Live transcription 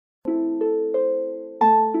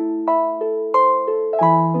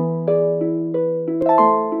Section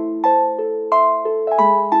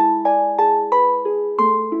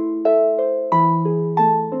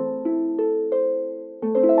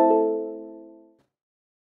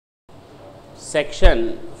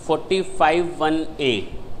 45(1)(a)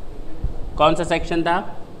 कौन सा section था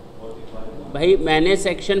भाई? मैंने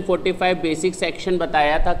सेक्शन 45 बेसिक सेक्शन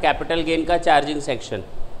बताया था, कैपिटल गेन का चार्जिंग सेक्शन।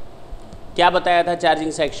 क्या बताया था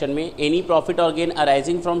चार्जिंग सेक्शन में? एनी प्रॉफिट और gain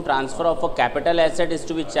arising from transfer of a capital asset is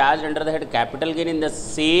to be charge under the head capital gain in the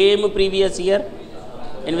same previous year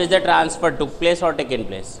in which the transfer took place और taken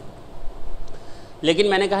place. लेकिन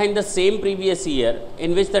मैंने कहा in the same previous year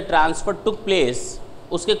in which the transfer took place,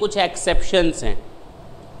 उसके कुछ exceptions हैं।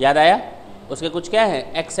 याद आया? उसके कुछ क्या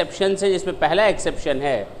है? एक्सेप्शंस है, जिसमें पहला एक्सेप्शन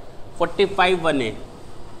है 45(1)(a),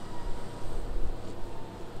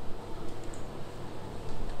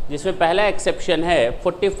 जिसमें पहला एक्सेप्शन है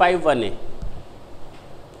 45(1)(a।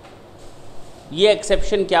 ये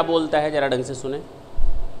एक्सेप्शन क्या बोलता है, जरा ढंग से सुने,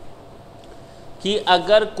 कि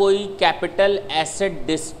अगर कोई कैपिटल एसेट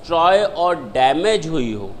डिस्ट्रॉय और डैमेज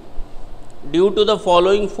हुई हो due to the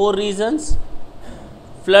following 4 reasons: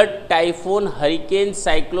 flood, typhoon, hurricane,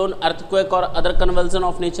 cyclone, earthquake और other convulsion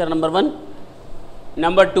of nature, number 1।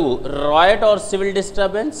 Number 2, riot और civil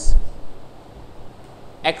disturbance,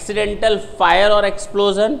 accidental fire or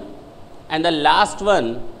explosion, and the last one,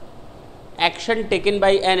 action taken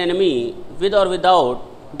by an enemy with or without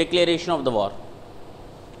declaration of the war.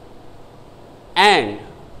 And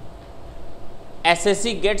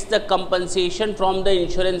SSC gets the compensation from the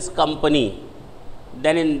insurance company.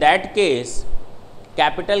 Then in that case,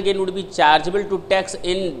 capital gain would be chargeable to tax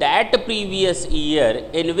in that previous year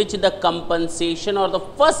in which the compensation or the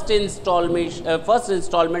first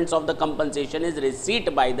installments of the compensation is received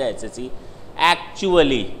by the SSC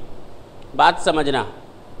actually. बात समझना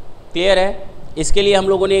clear है? इसके लिए हम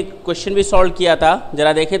लोगों ने एक question भी सॉल्व किया था,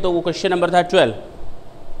 जरा देखें तो वो क्वेश्चन नंबर था 12।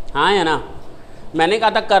 हाँ या ना? मैंने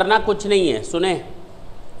कहा था करना कुछ नहीं है। सुने,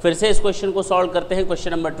 फिर से इस क्वेश्चन को सॉल्व करते हैं।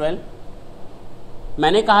 क्वेश्चन नंबर 12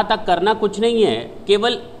 मैंने कहा था करना कुछ नहीं है,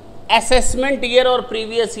 केवल असेसमेंट ईयर और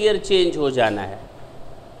प्रीवियस ईयर चेंज हो जाना है।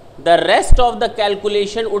 The rest of the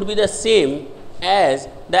calculation would be the same as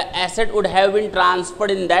the asset would have been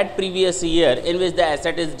transferred in that previous year in which the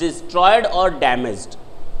asset is destroyed और damaged.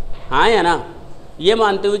 हाँ या ना? ये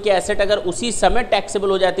मानते हुए कि एसेट अगर उसी समय टैक्सेबल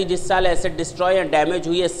हो जाती जिस साल एसेट डिस्ट्रॉय या डैमेज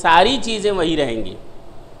हुई है, सारी चीज़ें वही रहेंगी,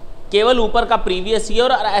 केवल ऊपर का प्रीवियस ईयर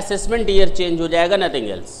और असेसमेंट ईयर चेंज हो जाएगा, नथिंग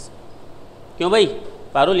एल्स। क्यों भाई?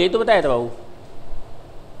 पारुल यही तो बताया था बाबू।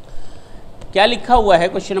 क्या लिखा हुआ है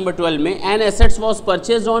क्वेश्चन नंबर 12 में? N assets was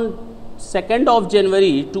purchase on 2nd of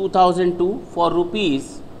January 2002 for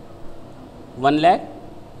 ₹1 lakh.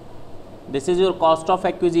 This is your cost of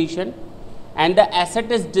acquisition and the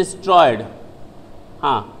asset is destroyed.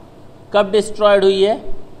 हाँ, कब डिस्ट्रॉयड हुई है?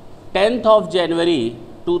 10th of January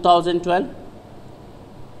 2012।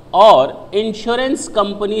 और इंश्योरेंस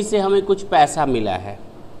कंपनी से हमें कुछ पैसा मिला है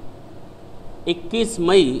 21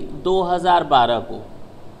 मई 2012 को।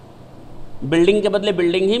 बिल्डिंग के बदले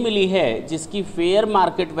बिल्डिंग ही मिली है जिसकी फेयर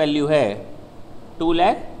मार्केट वैल्यू है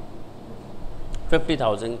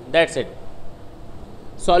 2,50,000। That's it.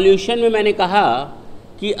 सॉल्यूशन में मैंने कहा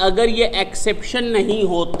कि अगर ये एक्सेप्शन नहीं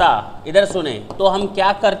होता, इधर सुने, तो हम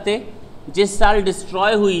क्या करते? जिस साल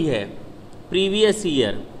डिस्ट्रॉय हुई है प्रीवियस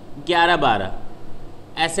ईयर 11-12,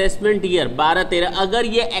 असेसमेंट ईयर 12-13, अगर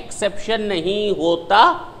ये एक्सेप्शन नहीं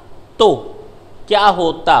होता तो क्या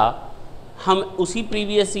होता? हम उसी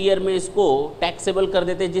प्रीवियस ईयर में इसको टैक्सेबल कर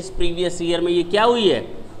देते जिस प्रीवियस ईयर में ये क्या हुई है?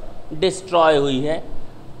 डिस्ट्रॉय हुई है।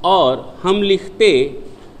 और हम लिखते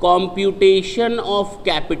कॉम्प्यूटेशन ऑफ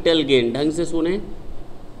कैपिटल गेन। ढंग से सुने,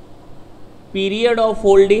 period of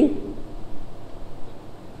holding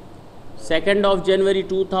 2nd of January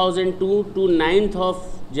 2002 to 9th of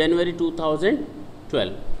January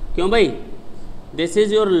 2012। क्यों भाई? This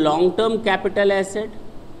is your long term capital asset,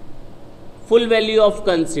 full value of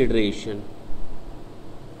consideration.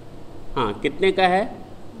 हाँ, कितने का है?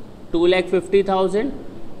 2,50,000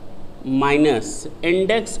 minus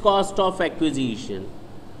index cost of acquisition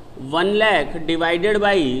 1 lakh divided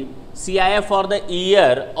by CIF for the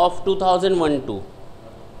year of 2001-2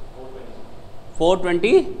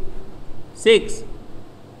 426।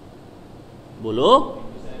 बोलो,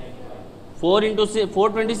 4 into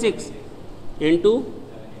 426 into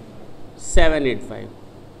 785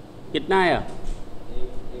 कितना आया?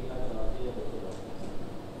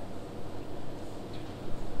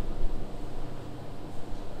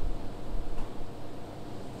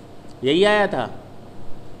 यही आया था।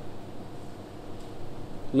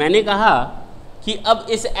 मैंने कहा कि अब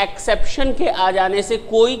इस एक्सेप्शन के आ जाने से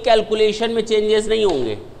कोई कैलकुलेशन में चेंजेस नहीं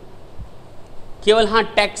होंगे। केवल हाँ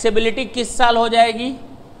टैक्सेबिलिटी किस साल हो जाएगी,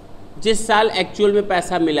 जिस साल एक्चुअल में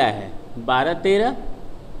पैसा मिला है, 12-13,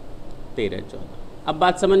 13-14। अब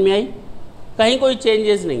बात समझ में आई, कहीं कोई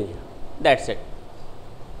चेंजेस नहीं है, दैट्स इट।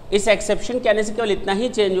 इस एक्सेप्शन के आने से केवल इतना ही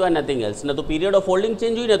चेंज हुआ, नथिंग एल्स। ना तो पीरियड ऑफ होल्डिंग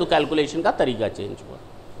चेंज हुई, ना तो कैलकुलेशन का तरीका चेंज हुआ।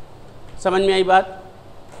 समझ में आई बात,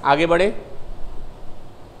 आगे बढ़े।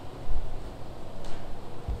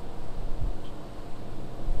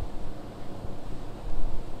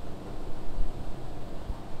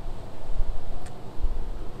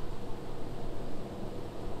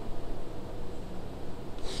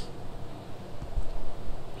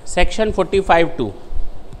 सेक्शन 45(2)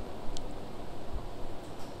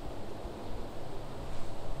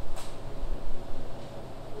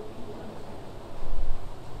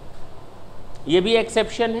 ये भी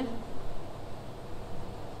एक्सेप्शन है।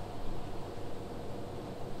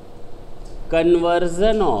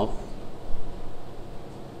 Conversion of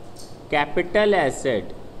capital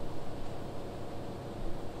asset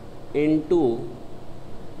into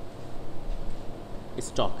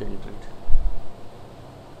stock in trade.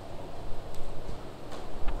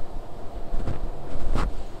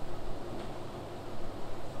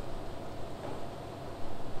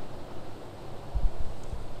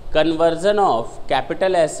 Conversion of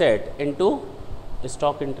capital asset into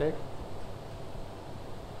stock in trade।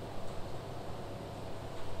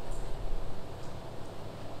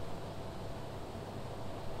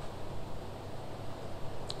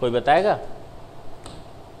 कोई बताएगा?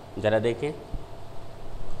 जरा देखें।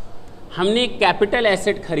 हमने एक कैपिटल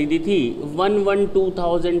एसेट खरीदी थी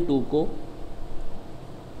 1/1/2002 को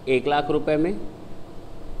 1 लाख रुपए में।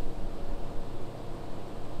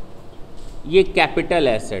 ये कैपिटल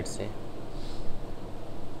एसेट्स है।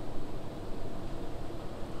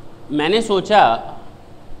 मैंने सोचा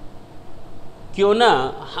क्यों ना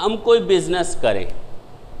हम कोई बिजनेस करें।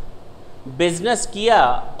 बिजनेस किया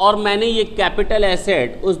और मैंने ये कैपिटल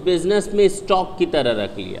एसेट उस बिजनेस में स्टॉक की तरह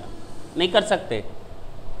रख लिया। नहीं कर सकते?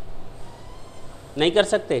 नहीं कर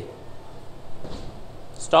सकते?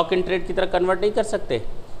 स्टॉक इन ट्रेड की तरह कन्वर्ट नहीं कर सकते?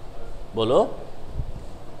 बोलो।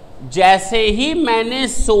 जैसे ही मैंने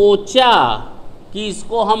सोचा कि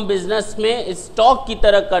इसको हम बिजनेस में स्टॉक की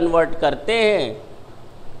तरह कन्वर्ट करते हैं,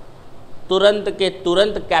 तुरंत के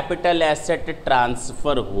तुरंत कैपिटल एसेट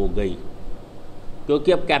ट्रांसफर हो गई,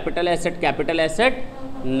 क्योंकि अब कैपिटल एसेट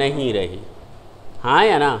नहीं रही। हाँ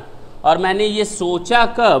या ना? और मैंने ये सोचा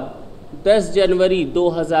कब? 10 जनवरी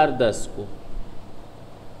 2010 को।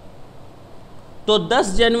 तो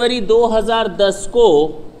 10 जनवरी 2010 को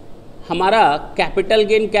हमारा कैपिटल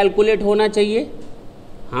गेन कैलकुलेट होना चाहिए।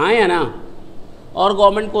 हाँ या ना? और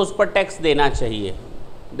गवर्नमेंट को उस पर टैक्स देना चाहिए।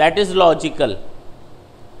 That is logical.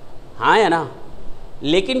 हाँ या ना?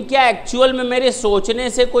 लेकिन क्या एक्चुअल में मेरे सोचने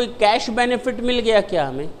से कोई कैश बेनिफिट मिल गया क्या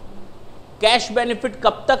हमें? कैश बेनिफिट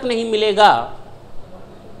कब तक नहीं मिलेगा?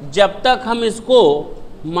 जब तक हम इसको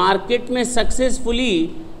मार्केट में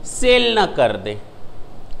सक्सेसफुली सेल ना कर दें।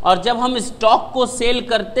 और जब हम स्टॉक को सेल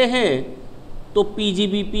करते हैं तो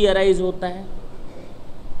पीजीबीपी अराइज होता है,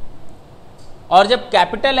 और जब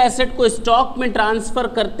कैपिटल एसेट को स्टॉक में ट्रांसफर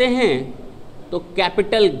करते हैं तो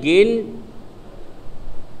कैपिटल गेन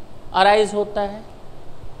अराइज होता है।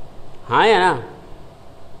 हाँ या ना?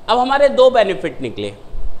 अब हमारे 2 बेनिफिट निकले,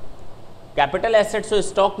 कैपिटल एसेट्स को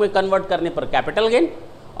स्टॉक में कन्वर्ट करने पर कैपिटल गेन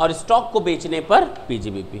और स्टॉक को बेचने पर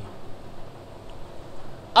पीजीबीपी।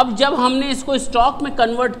 अब जब हमने इसको स्टॉक में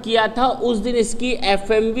कन्वर्ट किया था उस दिन इसकी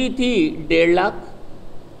एफएमवी थी 1.5 लाख,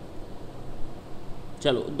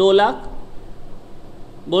 चलो 2 लाख,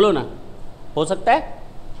 बोलो ना, हो सकता है।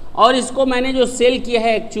 और इसको मैंने जो सेल किया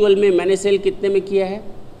है एक्चुअल में, मैंने सेल कितने में किया है?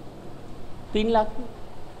 3 लाख में।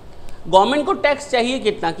 गवर्नमेंट को टैक्स चाहिए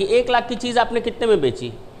कितना कि 1 लाख की चीज़ आपने कितने में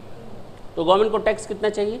बेची? तो गवर्नमेंट को टैक्स कितना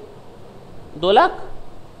चाहिए? 2 लाख।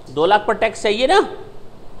 2 लाख पर टैक्स चाहिए ना?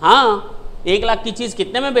 हाँ। 1 लाख की चीज़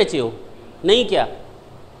कितने में बेचे हो? नहीं क्या?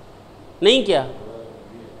 नहीं क्या?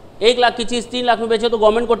 1 लाख की चीज़ 3 लाख में बेचे तो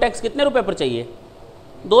गवर्नमेंट को टैक्स कितने रुपए पर चाहिए?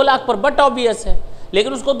 2 लाख पर। बट ऑब्वियस है,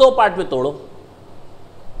 लेकिन उसको 2 पार्ट में तोड़ो।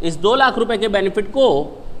 इस 2 लाख रुपए के बेनिफिट को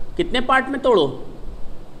कितने पार्ट में तोड़ो?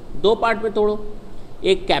 2 पार्ट में तोड़ो,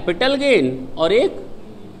 एक कैपिटल गेन और एक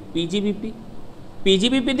पीजीबीपी।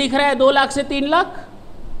 पीजीबीपी दिख रहा है 2 लाख से 3 लाख,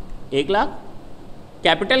 1 लाख।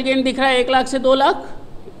 कैपिटल गेन दिख रहा है 1 लाख से 2 लाख,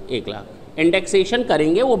 1 लाख। इंडेक्सेशन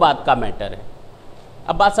करेंगे, वो बात का मैटर है।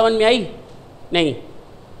 अब बात समझ में आई? नहीं।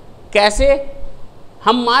 कैसे?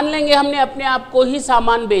 हम मान लेंगे हमने अपने आप को ही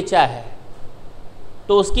सामान बेचा है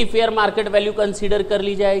तो उसकी फेयर मार्केट वैल्यू कंसीडर कर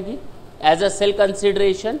ली जाएगी as a sale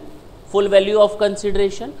consideration, full value of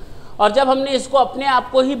consideration. और जब हमने इसको अपने आप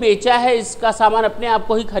को ही बेचा है, इसका सामान अपने आप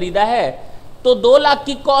को ही खरीदा है, तो 2 लाख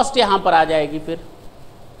की कॉस्ट यहां पर आ जाएगी। फिर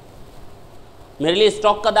मेरे लिए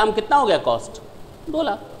स्टॉक का दाम कितना हो गया, कॉस्ट 2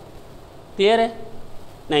 लाख। क्लियर है?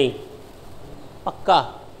 नहीं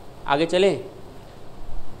पक्का? आगे चले।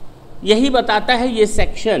 यही बताता है ये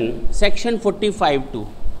सेक्शन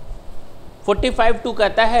 45(2)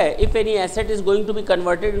 कहता है if any asset is going to be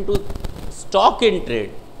converted into stock in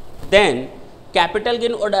trade then capital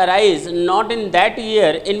gain would arise not in that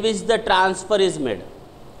year in which the transfer is made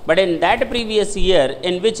but in that previous year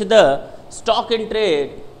in which the stock in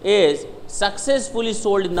trade is successfully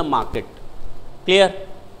sold in the market. Clear?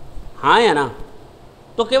 हाँ या ना?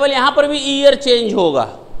 तो केवल यहां पर भी year change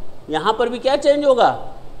होगा, यहां पर भी क्या चेंज होगा,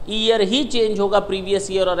 ईयर ही चेंज होगा,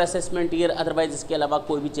 प्रीवियस ईयर और असेसमेंट ईयर। अदरवाइज इसके अलावा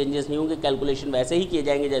कोई भी चेंजेस नहीं होंगे, कैलकुलेशन वैसे ही किए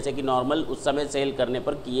जाएंगे जैसे कि नॉर्मल उस समय सेल करने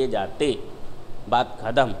पर किए जाते। बात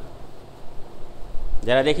खत्म।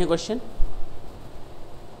 जरा देखें question.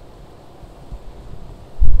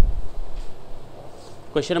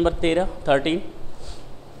 Question number 13।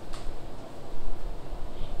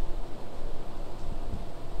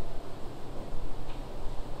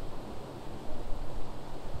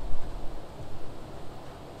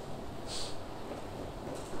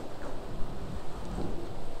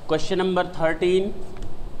 Question number 13.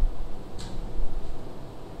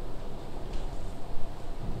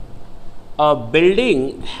 A building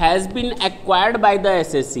has been acquired by the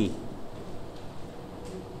SSC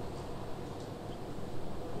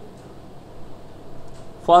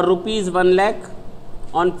for rupees 1 lakh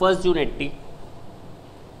on 1st June 80.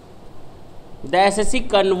 The SSC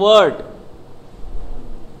convert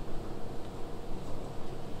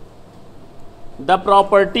the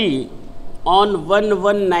property on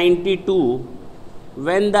 1/1/92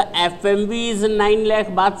 when the FMV is 9 lakh।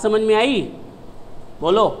 बात समझ में आई?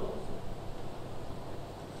 बोलो।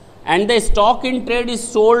 And the stock in trade is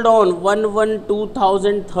sold on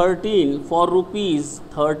 1/1/2013 for rupees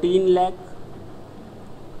 13 lakh।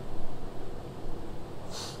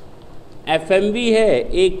 FMV है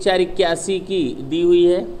 1481 की दी हुई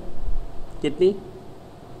है, कितनी?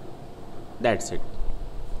 That's it.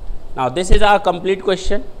 Now this is our complete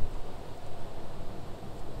question।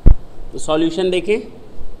 तो सॉल्यूशन देखें।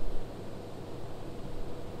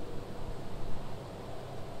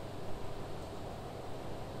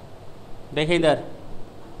 देखें इधर,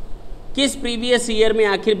 किस प्रीवियस ईयर में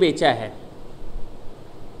आखिर बेचा है?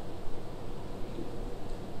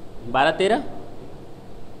 12-13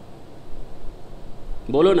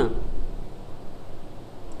 बोलो ना।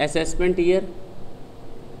 असेसमेंट ईयर,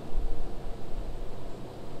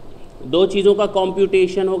 दो चीजों का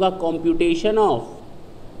कंप्यूटेशन होगा, कंप्यूटेशन ऑफ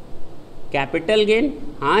कैपिटल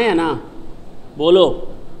गेन, हाँ या ना? बोलो।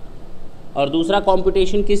 और दूसरा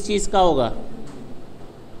कंप्यूटेशन किस चीज का होगा?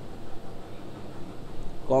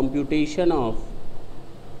 Computation of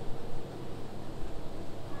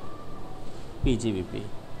PGBP.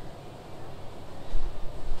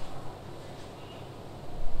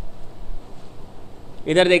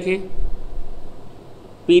 इधर देखें,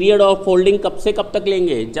 पीरियड ऑफ होल्डिंग कब से कब तक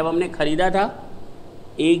लेंगे? जब हमने खरीदा था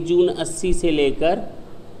 1 जून 80 से लेकर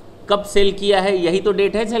कब सेल किया है, यही तो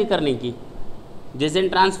डेट है सेल करने की, जिस दिन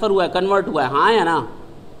ट्रांसफर हुआ है, कन्वर्ट हुआ है, हाँ या ना?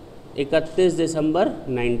 31 दिसंबर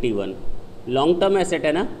 91। लॉन्ग टर्म एसेट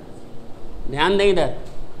है ना? ध्यान दें इधर,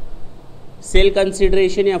 सेल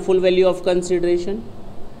कंसिडरेशन या full value of consideration,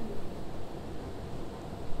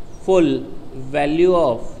 full value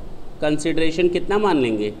of consideration कितना मान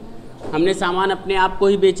लेंगे? हमने सामान अपने आप को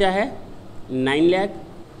ही बेचा है 9 लाख।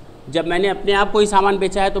 जब मैंने अपने आप को ही सामान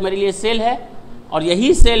बेचा है तो मेरे लिए सेल है, और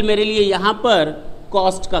यही सेल मेरे लिए यहाँ पर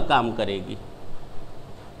कॉस्ट का काम करेगी,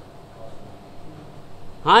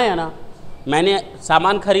 हाँ या ना? मैंने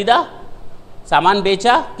सामान खरीदा, सामान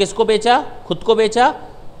बेचा, किसको बेचा? खुद को बेचा।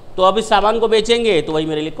 तो अब इस सामान को बेचेंगे तो वही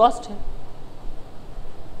मेरे लिए कॉस्ट है।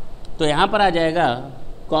 तो यहाँ पर आ जाएगा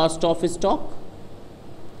कॉस्ट ऑफ स्टॉक।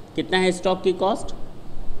 कितना है स्टॉक की कॉस्ट?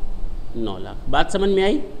 9 लाख। बात समझ में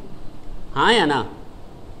आई, हाँ या ना?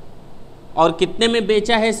 और कितने में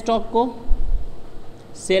बेचा है स्टॉक को?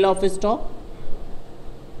 Cell of stock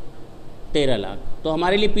 13 lakh. तो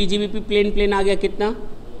हमारे लिए पीजीबीपी प्लेन आ गया कितना?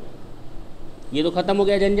 ये तो खत्म हो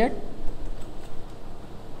गया झंझट।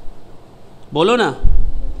 बोलो ना,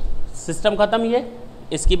 सिस्टम खत्म। ये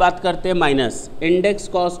इसकी बात करते हैं minus index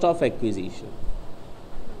cost of acquisition.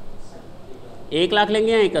 1 lakh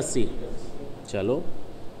लेंगे या 180? चलो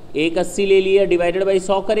 180 ले लिया, डिवाइडेड बाई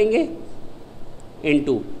 100 करेंगे,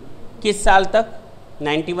 इनटू किस साल तक?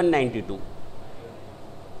 91-92।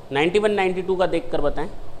 91-92 का देखकर बताएं।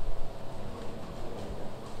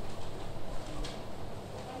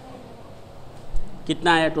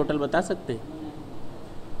 कितना आया टोटल, बता सकते हैं?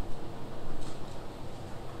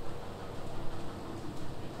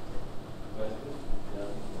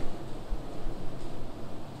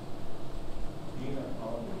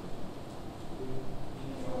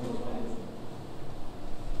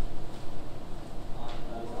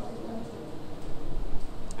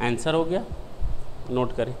 आंसर हो गया,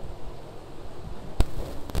 नोट करें।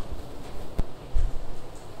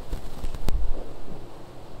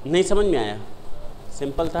 नहीं समझ में आया,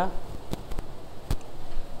 सिंपल था।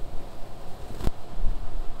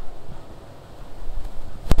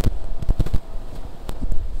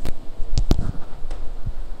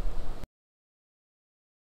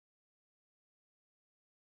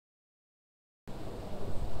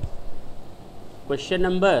 Question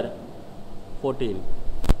number 14,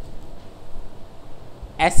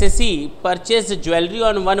 SSC purchase jewellery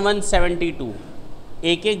on 1172,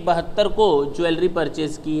 1172 को ज्वेलरी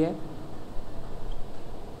परचेज की है,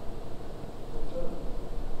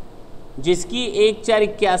 जिसकी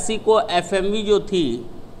 1481 को एफएमवी जो थी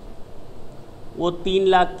वो 3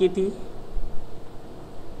 लाख की थी।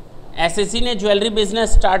 एसएससी ने ज्वेलरी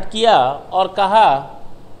बिजनेस स्टार्ट किया और कहा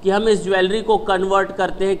कि हम इस ज्वेलरी को कन्वर्ट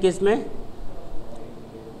करते हैं किस में,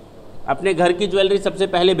 अपने घर की ज्वेलरी सबसे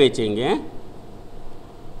पहले बेचेंगे,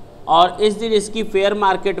 और इस दिन इसकी फेयर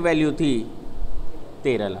मार्केट वैल्यू थी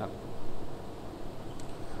 13 लाख,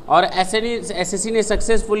 और एसएससी ने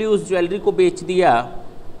सक्सेसफुली उस ज्वेलरी को बेच दिया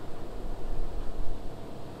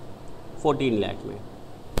 14 लाख में।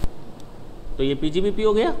 तो ये पीजीबीपी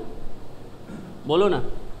हो गया, बोलो ना,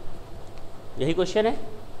 यही क्वेश्चन है।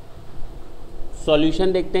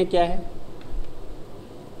 सॉल्यूशन देखते हैं क्या है।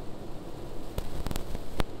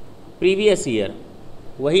 प्रीवियस ईयर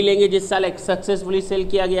वही लेंगे जिस साल सक्सेसफुली सेल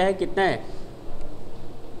किया गया है, कितना है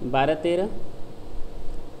 12-13,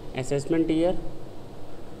 assessment year,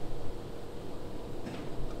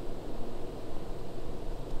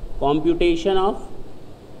 computation of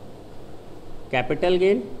capital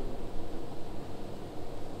gain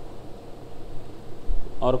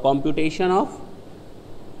और computation of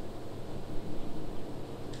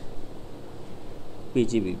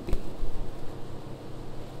PGBP.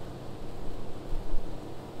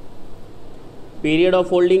 Period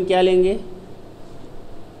of holding क्या लेंगे,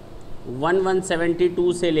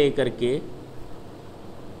 1172 से लेकर के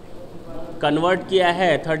कन्वर्ट किया है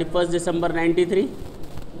 31 दिसंबर 93,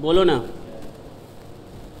 बोलो ना।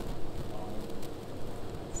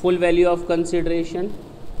 Full value of consideration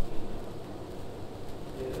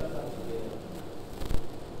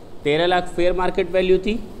 13 lakh fair market value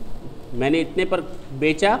थी, मैंने इतने पर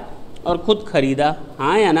बेचा और खुद खरीदा,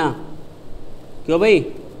 हाँ या ना, क्यों भाई।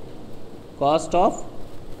 कॉस्ट ऑफ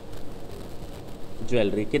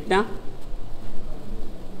ज्वेलरी कितना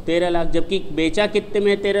 13 लाख, जबकि बेचा कितने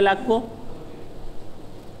में 13 लाख को,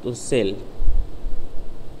 तो सेल।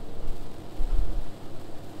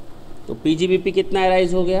 तो पीजीबीपी कितना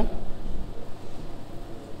राइज हो गया,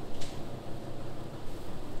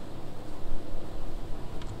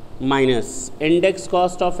 minus index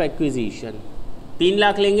cost of acquisition 3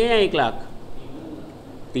 lakh लेंगे या 1 लाख,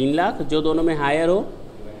 3 लाख, जो दोनों में हायर हो,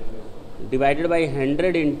 डिवाइडेड बाई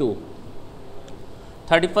 100 इंटू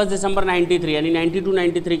 31 दिसंबर 93, यानी 92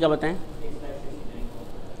 93 का बताएं,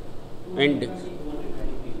 एंड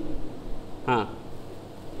हाँ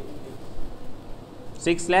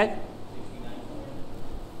 6 लाख,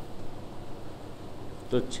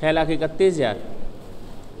 तो 6,31,000,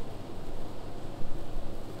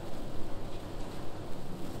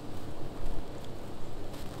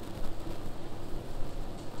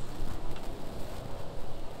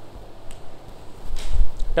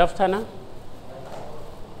 टफ था ना।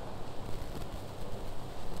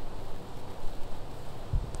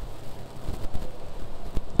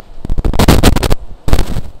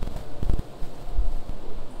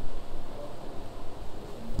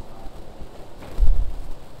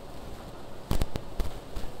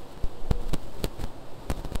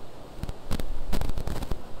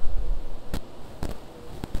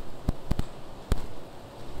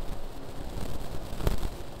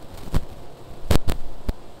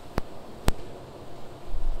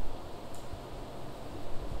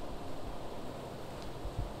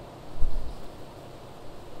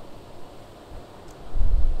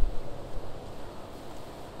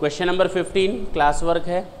 क्वेश्चन नंबर 15 क्लास वर्क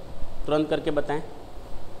है, तुरंत करके बताएं।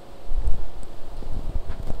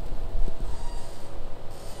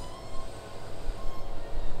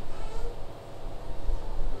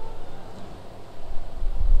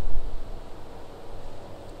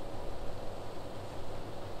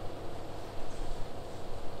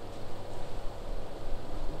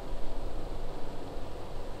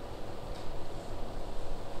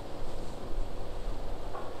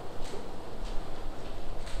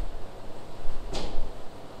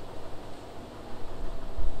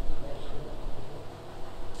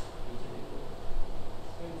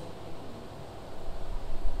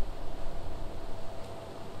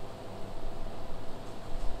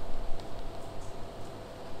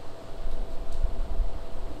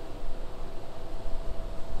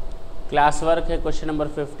 क्लास वर्क है क्वेश्चन नंबर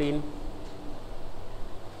 15।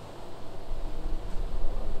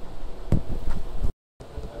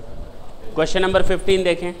 क्वेश्चन नंबर 15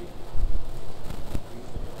 देखें।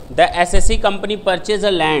 The assessee company purchase a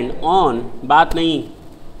land on, बात नहीं,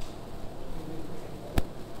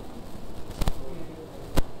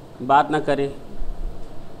 बात ना करें,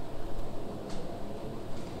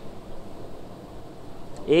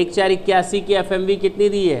 1481 की एफएमवी कितनी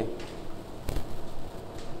दी है?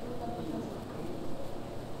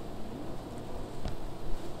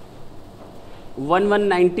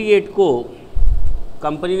 1198 को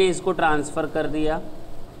कंपनी ने इसको ट्रांसफ़र कर दिया,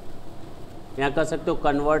 यहाँ कह सकते हो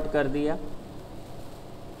कन्वर्ट कर दिया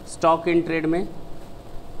स्टॉक इन ट्रेड में,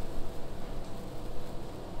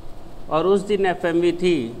 और उस दिन एफएमवी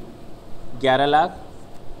थी 11 लाख,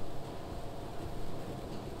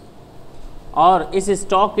 और इस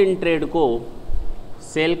स्टॉक इन ट्रेड को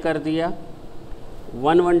सेल कर दिया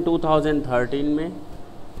 11/2013 में।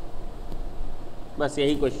 बस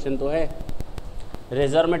यही क्वेश्चन तो है।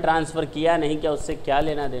 रिजर्व में ट्रांसफ़र किया नहीं क्या, उससे क्या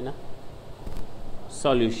लेना देना।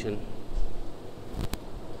 Solution,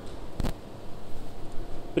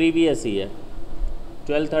 previous year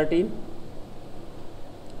 12-13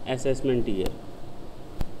 assessment year,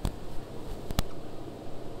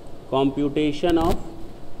 computation of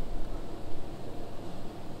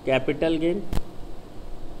capital gain,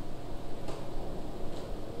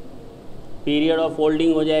 period of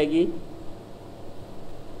holding हो जाएगी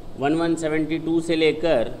 1172 से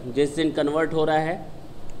लेकर जिस दिन कन्वर्ट हो रहा है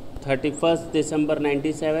 31 दिसंबर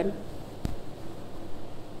 97।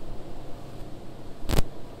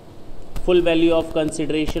 फुल वैल्यू ऑफ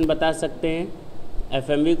कंसिडरेशन बता सकते हैं,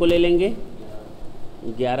 एफएमवी को ले लेंगे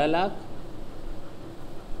 11 lakh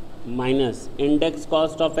minus index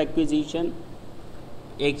cost of acquisition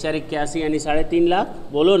 1481 यानी 3.5 लाख,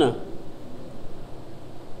 बोलो ना,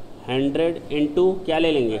 100 इंटू क्या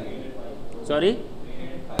ले लेंगे, सॉरी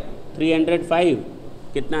 305,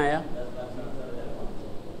 कितना आया?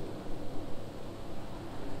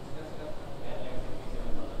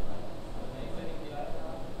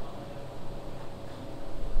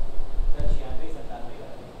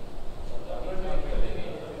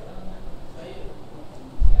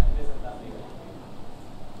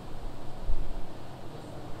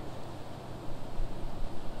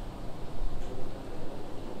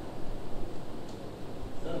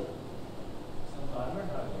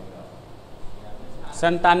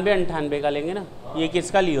 संतानवे 98 का लेंगे ना। ये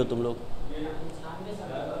किसका लिए हो तुम लोग?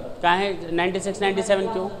 कहाँ है 96 97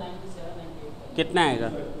 क्यों? कितना आएगा?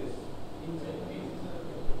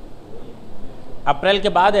 अप्रैल के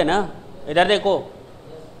बाद है ना, इधर देखो,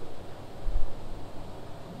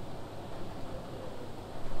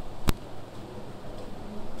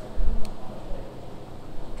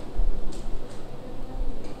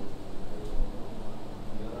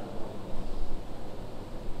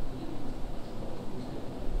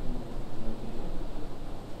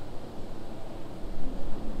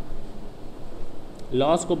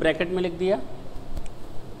 लॉस को ब्रैकेट में लिख दिया।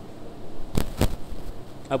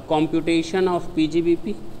 अब computation of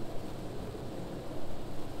PGBP,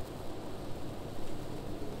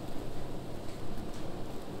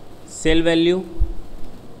 cell value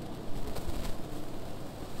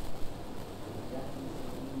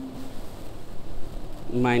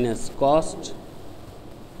minus cost,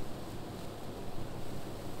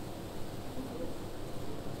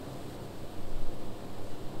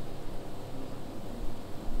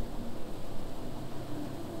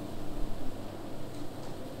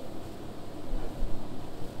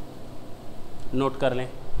 note कर लें।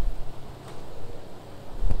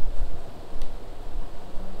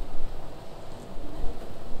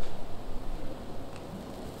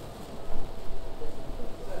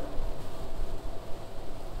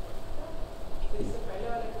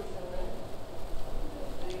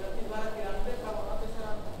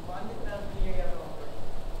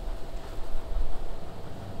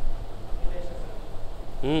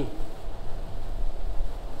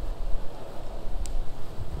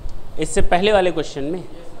 इससे पहले वाले क्वेश्चन में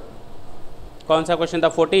कौन सा क्वेश्चन था?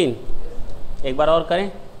 14। एक बार और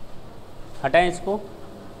करें, हटाएं इसको,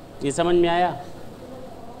 ये समझ में आया?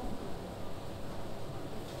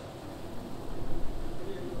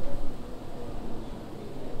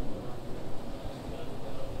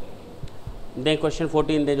 दें क्वेश्चन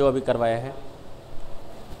 14 दें जो अभी करवाया है,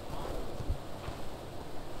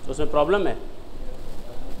 तो उसमें प्रॉब्लम है।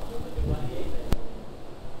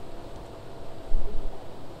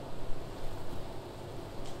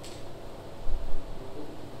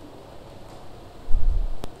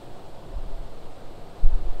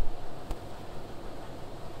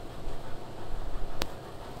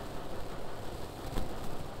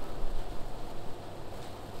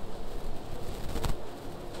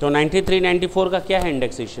 तो 93 94 का क्या है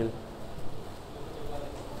इंडेक्सेशन?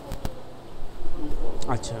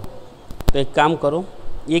 अच्छा, तो एक काम करो,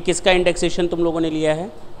 ये किसका इंडेक्सेशन तुम लोगों ने लिया है?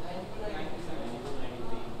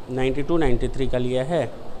 92 93 का लिया है।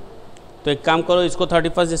 तो एक काम करो, इसको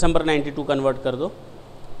 31 दिसंबर 92 कन्वर्ट कर दो,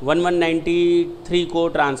 1193 को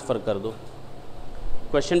ट्रांसफ़र कर दो,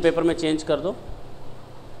 क्वेश्चन पेपर में चेंज कर दो।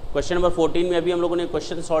 क्वेश्चन नंबर 14 में अभी हम लोगों ने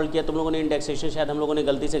क्वेश्चन सॉल्व किया, तुम लोगों ने इंडेक्सेशन शायद हम लोगों ने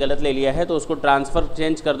गलती से गलत ले लिया है, तो उसको ट्रांसफ़र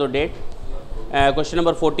चेंज कर दो डेट। क्वेश्चन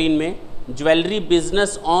नंबर 14 में ज्वेलरी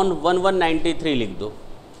बिजनेस ऑन 1193 लिख दो,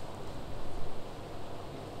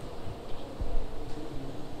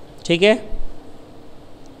 ठीक है।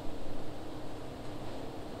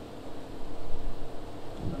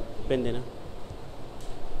 पेन देना।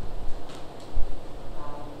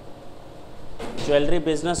 ज्वेलरी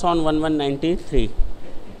बिजनेस ऑन 1193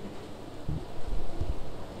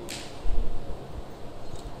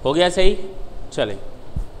 हो गया सही। चले,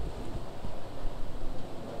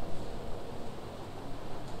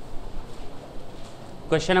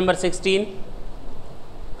 क्वेश्चन नंबर 16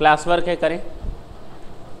 क्लास वर्क है, करें।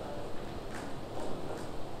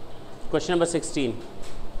 क्वेश्चन नंबर 16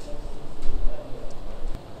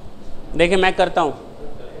 देखें, मैं करता हूं,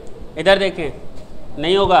 इधर देखें,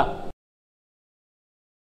 नहीं होगा।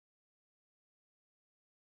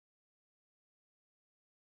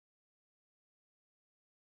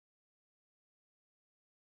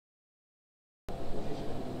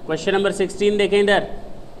 क्वेश्चन नंबर 16 देखें इधर,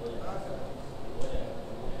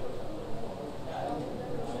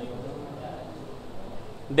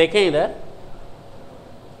 देखें इधर,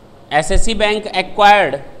 SSC bank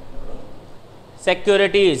acquired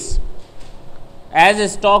securities as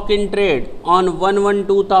stock in trade on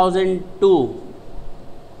 1/1/2002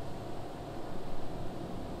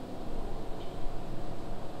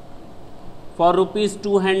 for rupees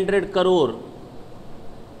 200 crore,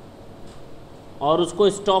 और उसको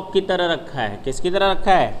स्टॉक की तरह रखा है। किसकी तरह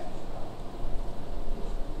रखा है?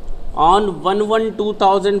 ऑन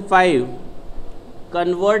 1/1/2005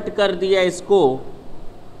 कन्वर्ट कर दिया इसको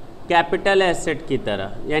कैपिटल एसेट की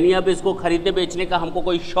तरह, यानी अब इसको खरीदने बेचने का हमको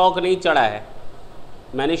कोई शौक नहीं चढ़ा है।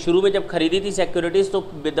 मैंने शुरू में जब खरीदी थी सिक्योरिटीज़, तो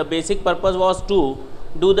the basic purpose was to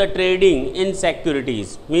do the trading in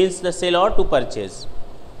securities, means the cell और to purchase.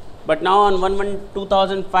 But now on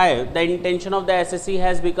 1/1/2005 the intention of the assessee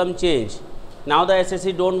has become change. Now the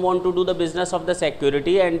assessee don't want to do the business of the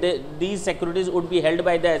security and these securities would be held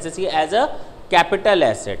by the assessee as a capital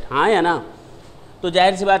asset. हाँ या ना? तो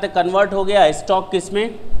जाहिर सी बात है convert हो गया stock किस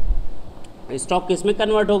में? स्टॉक किस में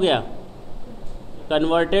कन्वर्ट हो गया?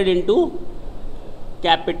 Converted into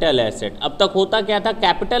capital asset. अब तक होता क्या था?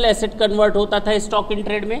 कैपिटल एसेट कन्वर्ट होता था स्टॉक इन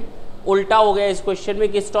ट्रेड में। उल्टा हो गया इस क्वेश्चन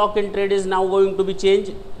में कि stock in trade is now going to be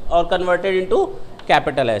change और कन्वर्टेड इनटू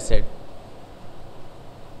कैपिटल एसेट।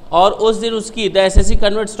 और उस दिन उसकी the assessee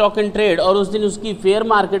convert stock in trade, और उस दिन उसकी फेयर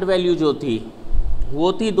मार्केट वैल्यू जो थी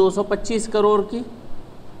वो थी 225 करोड़ की,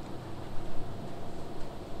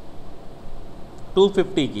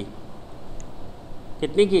 250 की।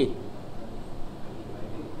 कितनी की?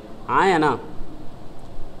 हाँ या ना?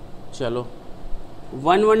 चलो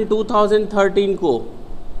 1/1/2013 को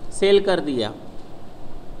सेल कर दिया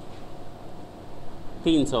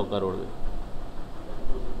 300 करोड़ में।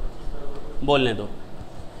 बोलने दो,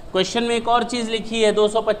 क्वेश्चन में एक और चीज़ लिखी है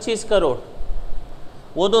 225 करोड़।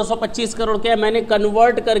 वो 225 करोड़ क्या है? मैंने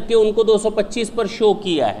कन्वर्ट करके उनको 225 पर शो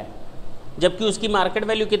किया है, जबकि उसकी मार्केट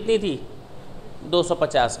वैल्यू कितनी थी?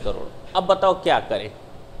 250 करोड़। अब बताओ क्या करें?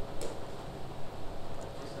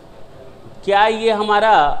 क्या ये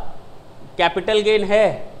हमारा कैपिटल गेन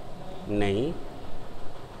है? नहीं।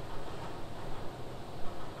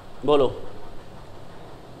 बोलो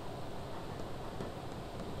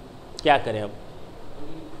क्या करें अब?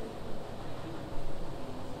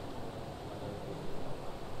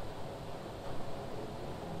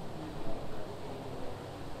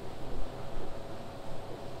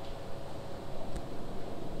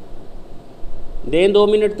 दें 2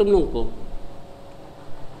 मिनट तुम लोग को?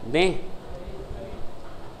 दें?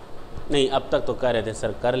 नहीं, अब तक तो कह रहे थे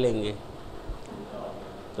सर कर लेंगे,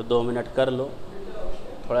 तो 2 मिनट कर लो,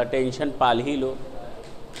 थोड़ा टेंशन पाल ही लो।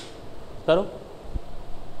 करो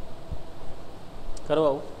करो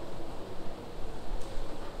आओ।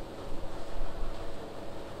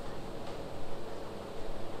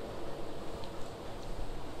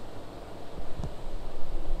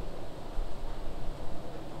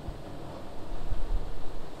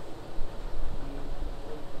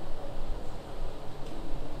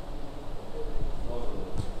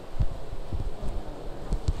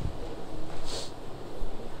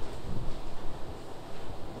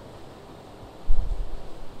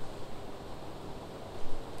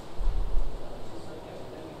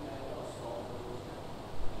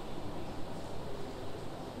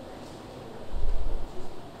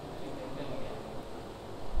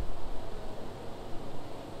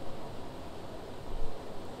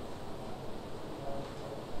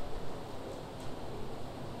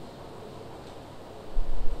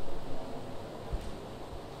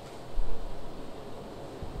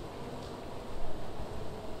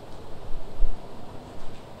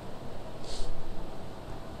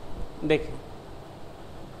 देखें,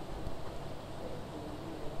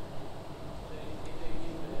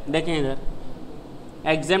 देखें इधर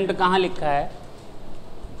एग्जेम्प्ट कहाँ लिखा है।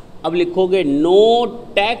 अब लिखोगे no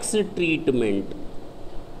tax treatment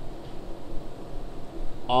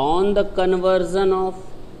on the conversion of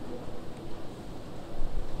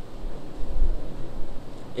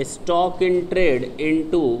stock in trade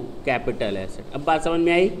into capital asset. अब बात समझ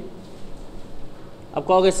में आई। अब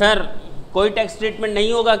कहोगे सर कोई टैक्स ट्रीटमेंट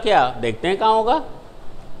नहीं होगा क्या? देखते हैं कहाँ होगा।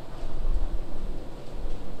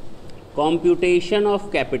 Computation of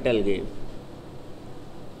capital gain.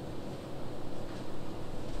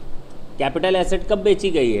 Capital asset कब बेची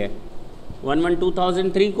गई है?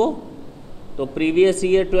 1/1/2003 को, तो previous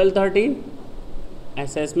year 12-13,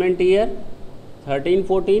 assessment year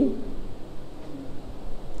 13-14,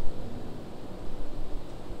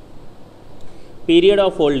 period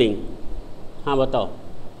of holding. हाँ बताओ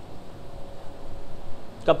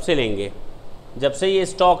कब से लेंगे? जब से ये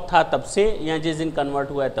स्टॉक था तब से, या जिस दिन कन्वर्ट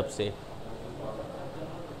हुआ है तब से?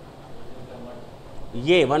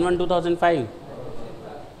 ये 1/1/2005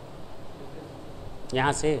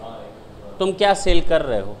 यहाँ से। तुम क्या सेल कर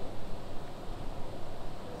रहे हो?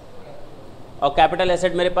 और कैपिटल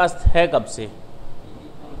एसेट मेरे पास है कब से?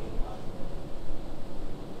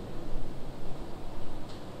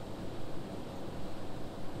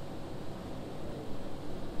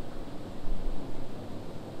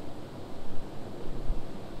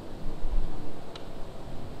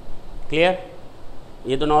 क्लियर?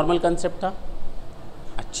 ये तो नॉर्मल कंसेप्ट था।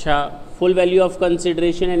 अच्छा, full value of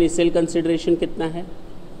consideration and initial consideration कितना है?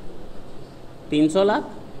 300 लाख।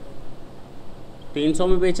 300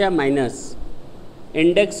 में बेचा minus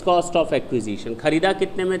index cost of acquisition. खरीदा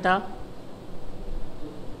कितने में था?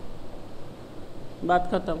 बात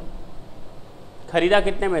खत्म। खरीदा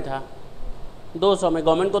कितने में था? 200 में।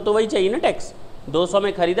 गवर्नमेंट को तो वही चाहिए ना टैक्स। 200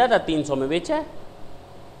 में खरीदा था, 300 में बेचा है।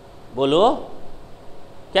 बोलो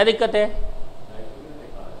क्या दिक्कत है?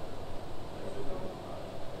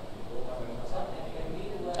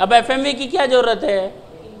 अब एफएमवी की क्या जरूरत है?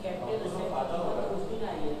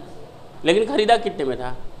 लेकिन खरीदा कितने में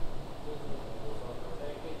था?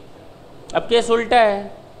 अब केस उल्टा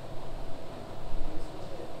है।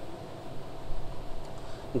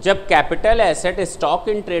 जब capital asset stock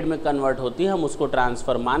in trade में कन्वर्ट होती है, हम उसको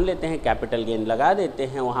ट्रांसफर मान लेते हैं, कैपिटल गेन लगा देते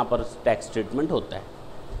हैं, वहां पर टैक्स ट्रीटमेंट होता है।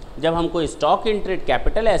 जब हम कोई stock in trade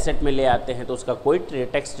capital asset में ले आते हैं तो उसका कोई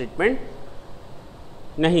टैक्स ट्रीटमेंट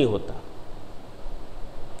नहीं होता।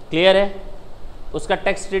 क्लियर है? उसका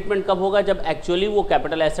टैक्स ट्रीटमेंट कब होगा? जब एक्चुअली वो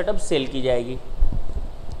कैपिटल एसेट अब सेल की जाएगी।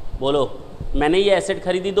 बोलो, मैंने ये एसेट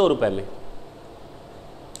खरीदी 2 रुपये में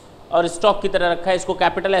और स्टॉक की तरह रखा है, इसको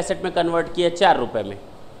कैपिटल एसेट में कन्वर्ट किया 4 रुपये में,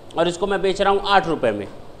 और इसको मैं बेच रहा हूँ 8 रुपये में,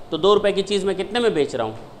 तो 2 रुपये की चीज़ मैं कितने में बेच रहा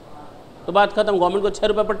हूँ? तो बात खत्म। गवर्नमेंट को 6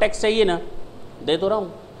 रुपये पर टैक्स चाहिए ना, दे तो रहा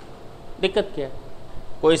हूँ। दिक्कत क्या है?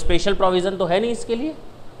 कोई स्पेशल प्रोविज़न तो है नहीं इसके लिए,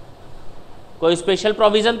 कोई स्पेशल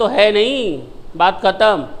प्रोविज़न तो है नहीं। बात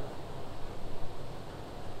खत्म।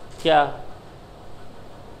 क्या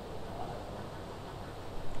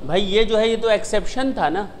भाई, ये जो है ये तो एक्सेप्शन था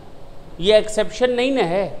ना, ये एक्सेप्शन नहीं ना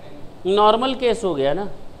है, नॉर्मल केस हो गया ना।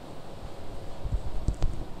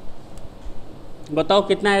 बताओ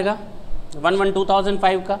कितना आएगा?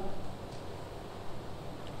 1/1/2005 का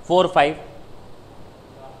 4/5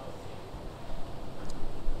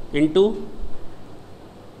 इंटू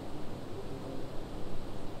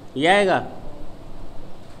ये आएगा।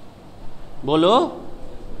 बोलो,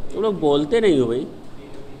 तुम लोग बोलते नहीं हो भाई।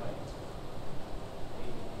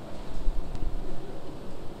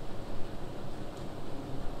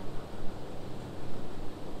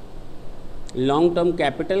 Long term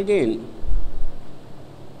capital gain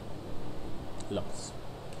loss.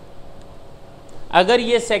 अगर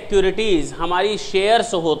ये सिक्योरिटीज हमारी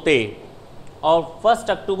शेयर्स होते और 1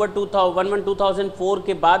 अक्टूबर 2004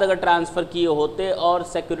 के बाद अगर ट्रांसफ़र किए होते और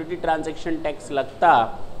सिक्योरिटी ट्रांजैक्शन टैक्स लगता,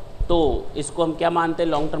 तो इसको हम क्या मानते?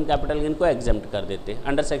 लॉन्ग टर्म कैपिटल गेन को एग्जेम्प्ट कर देते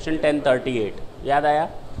अंडर सेक्शन 1038। याद आया?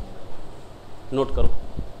 नोट करो।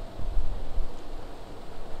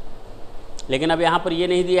 लेकिन अब यहाँ पर ये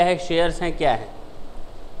नहीं दिया है शेयर्स हैं क्या है,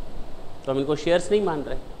 तो हम इनको शेयर्स नहीं मान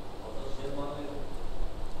रहे,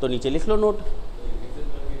 तो नीचे लिख लो नोट।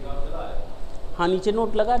 हाँ, नीचे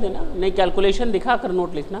नोट लगा देना, नहीं कैलकुलेशन दिखा कर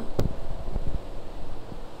नोट लिखना।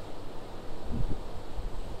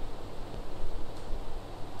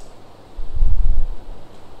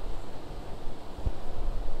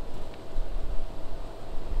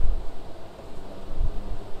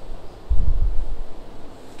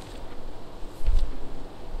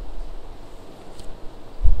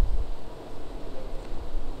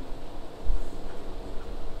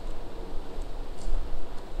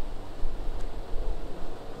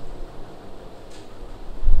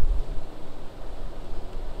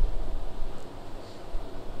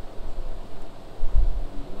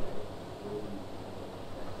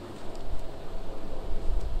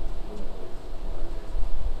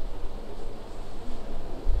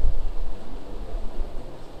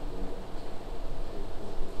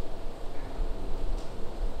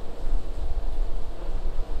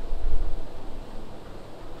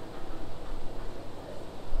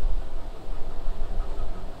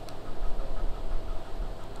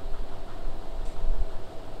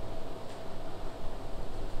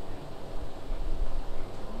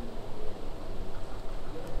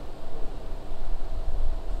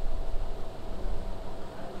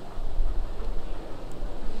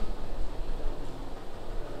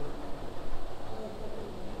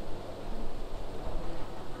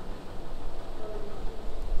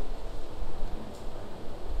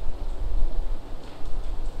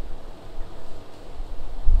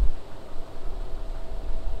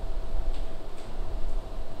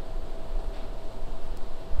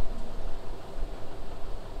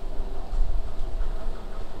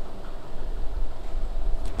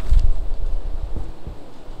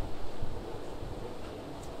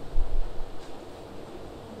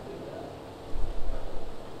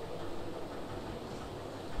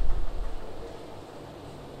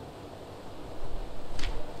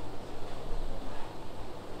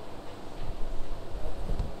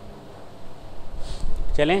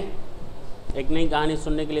 चलें, एक नई कहानी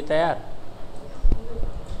सुनने के लिए तैयार?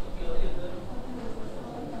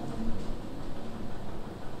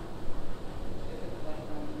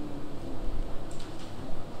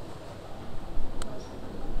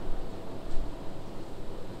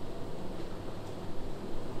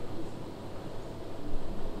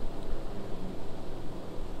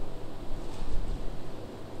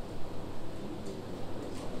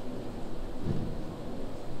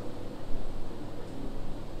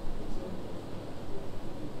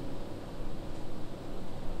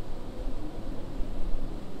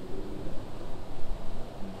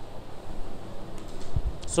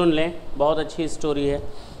 सुन लें, बहुत अच्छी स्टोरी है।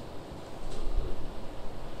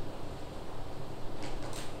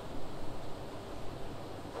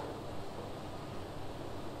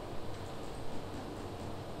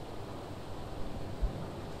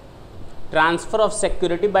 Transfer of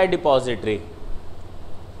security bye depository.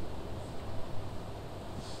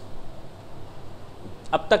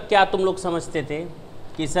 अब तक क्या तुम लोग समझते थे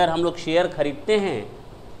कि सर हम लोग शेयर खरीदते हैं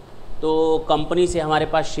तो कंपनी से हमारे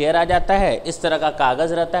पास शेयर आ जाता है, इस तरह का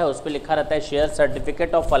कागज़ रहता है, उस पर लिखा रहता है शेयर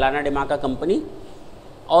सर्टिफिकेट ऑफ फलाना डिमाका कंपनी,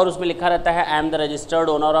 और उसमें लिखा रहता है I am the registered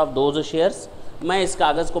owner of those shares. मैं इस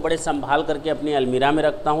कागज़ को बड़े संभाल करके अपनी अलमीरा में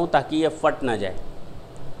रखता हूँ ताकि ये फट ना जाए।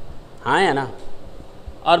 हाँ या ना?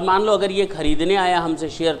 और मान लो अगर ये खरीदने आया हमसे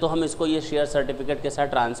शेयर तो हम इसको ये शेयर सर्टिफिकेट के साथ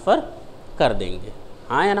ट्रांसफ़र कर देंगे।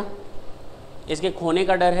 हाँ या ना? इसके खोने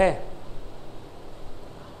का डर है?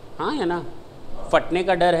 हाँ या ना? फटने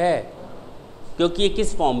का डर है, क्योंकि ये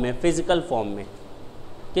किस फॉर्म में? फिजिकल फॉर्म में।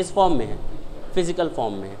 किस फॉर्म में है? फिजिकल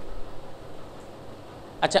फॉर्म में है।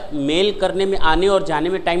 अच्छा, मेल करने में, आने और जाने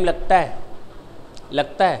में टाइम लगता है?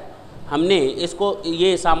 लगता है। हमने इसको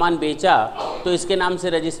ये सामान बेचा तो इसके नाम से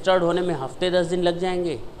रजिस्टर्ड होने में हफ्ते 10 दिन लग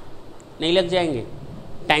जाएंगे? नहीं लग जाएंगे?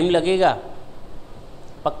 टाइम लगेगा,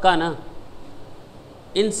 पक्का ना?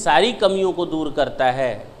 इन सारी कमियों को दूर करता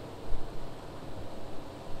है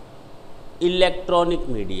इलेक्ट्रॉनिक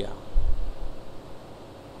मीडिया।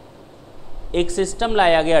 एक सिस्टम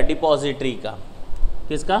लाया गया डिपॉजिटरी का।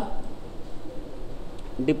 किसका?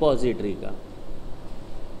 डिपॉजिटरी का।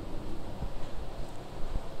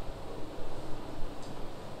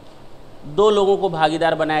 दो लोगों को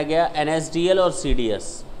भागीदार बनाया गया, NSDL और CDS।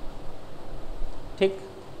 ठीक,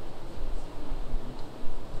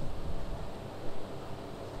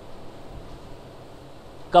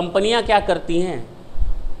 कंपनियां क्या करती हैं?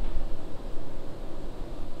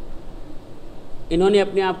 इन्होंने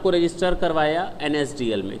अपने आप को रजिस्टर करवाया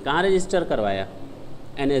NSDL में। कहाँ रजिस्टर करवाया?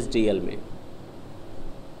 NSDL में।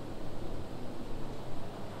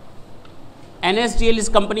 NSDL इस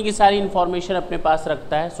कंपनी की सारी इंफॉर्मेशन अपने पास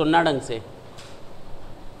रखता है, सुनना ढंग से,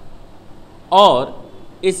 और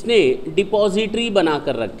इसने डिपॉजिटरी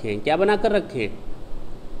बनाकर रखे हैं। क्या बनाकर रखे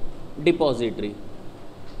हैं? डिपॉजिटरी।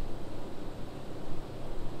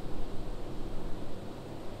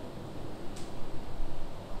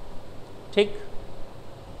 ठीक,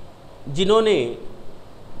 जिन्होंने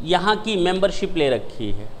यहाँ की मेंबरशिप ले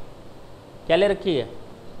रखी है। क्या ले रखी है?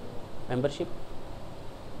 मेंबरशिप,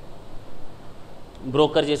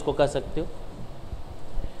 ब्रोकर जिसको कह सकते हो।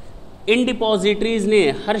 इन डिपॉजिटरीज ने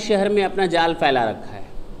हर शहर में अपना जाल फैला रखा है।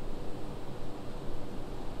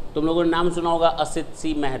 तुम लोगों ने नाम सुना होगा असित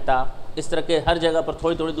सी मेहता, इस तरह के हर जगह पर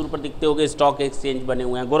थोड़ी थोड़ी दूर पर दिखते होंगे स्टॉक एक्सचेंज बने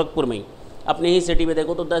हुए हैं। गोरखपुर में ही, अपने ही सिटी में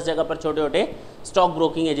देखो तो 10 जगह पर छोटे छोटे स्टॉक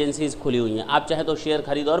ब्रोकिंग एजेंसीज खुली हुई हैं। आप चाहे तो शेयर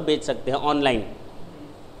खरीद और बेच सकते हैं ऑनलाइन।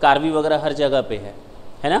 कार्वी वगैरह हर जगह पे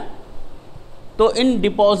है ना? तो इन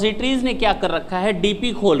डिपॉजिटरीज ने क्या कर रखा है?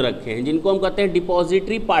 डीपी खोल रखे हैं, जिनको हम कहते हैं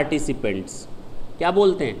डिपॉजिटरी पार्टिसिपेंट्स। क्या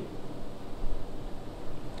बोलते हैं?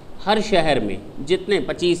 हर शहर में जितने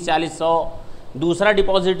 25, 40, 100, दूसरा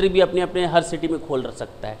डिपॉजिटरी भी अपने अपने हर सिटी में खोल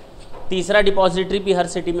सकता है, तीसरा डिपॉजिटरी भी हर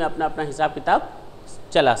सिटी में अपना अपना हिसाब किताब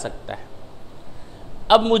चला सकता है।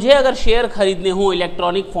 अब मुझे अगर शेयर खरीदने हो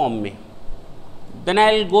इलेक्ट्रॉनिक फॉर्म में, then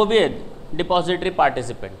I will go with depository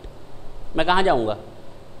participant. मैं कहाँ जाऊँगा?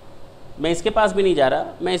 मैं इसके पास भी नहीं जा रहा,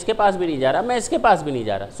 मैं इसके पास भी नहीं जा रहा, मैं इसके पास भी नहीं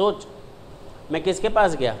जा रहा। सोच, मैं किसके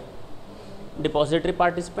पास गया? Depository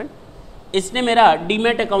participant. इसने मेरा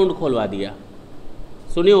डीमैट अकाउंट खोलवा दिया।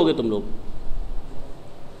 सुने होगे तुम लोग,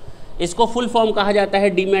 इसको फुल फॉर्म कहा जाता है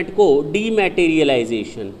डीमैट को,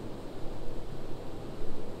 डीमैटेरियलाइजेशन।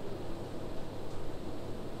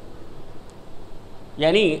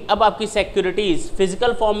 यानी अब आपकी सिक्योरिटीज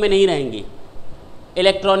फिजिकल फॉर्म में नहीं रहेंगी,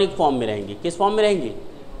 इलेक्ट्रॉनिक फॉर्म में रहेंगी। किस फॉर्म में रहेंगी?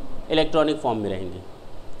 इलेक्ट्रॉनिक फॉर्म में रहेंगी।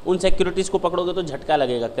 उन सिक्योरिटीज़ को पकड़ोगे तो झटका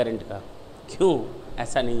लगेगा करंट का। क्यों?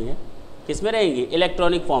 ऐसा नहीं है। किस में रहेंगी?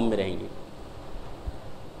 इलेक्ट्रॉनिक फॉर्म में रहेंगी।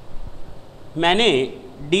 मैंने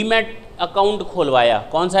डीमैट अकाउंट खोलवाया।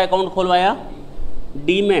 कौन सा अकाउंट खोलवाया?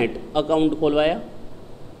 Demat account खोलवाया।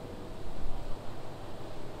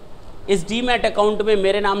 इस डीमैट अकाउंट में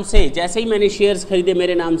मेरे नाम से जैसे ही मैंने शेयर्स खरीदे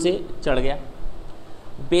मेरे नाम से चढ़ गया।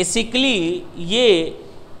 बेसिकली ये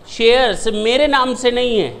शेयर्स मेरे नाम से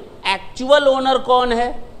नहीं है, एक्चुअल ओनर कौन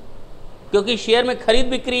है, क्योंकि शेयर में खरीद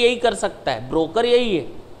बिक्री यही कर सकता है, ब्रोकर यही है।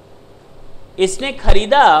 इसने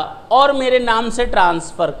खरीदा और मेरे नाम से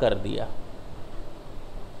ट्रांसफर कर दिया।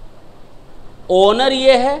 ओनर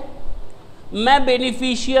ये है, मैं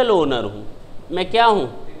बेनिफिशियल ओनर हूं। मैं क्या हूं?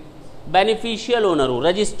 बेनिफिशियल ओनर हूं।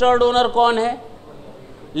 रजिस्टर्ड ओनर कौन है?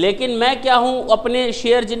 लेकिन मैं क्या हूं? अपने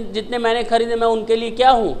शेयर जितने मैंने खरीदे मैं उनके लिए क्या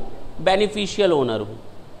हूं? बेनिफिशियल ओनर हूं।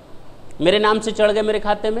 मेरे नाम से चढ़ गए मेरे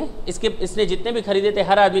खाते में, इसने जितने भी खरीदे थे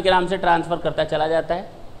हर आदमी के नाम से ट्रांसफर करता चला जाता है।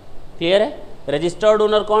 क्लियर है? रजिस्टर्ड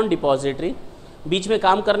ओनर कौन? डिपॉजिटरी। बीच में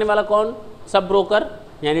काम करने वाला कौन? सब ब्रोकर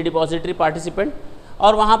यानी डिपॉजिटरी पार्टिसिपेंट।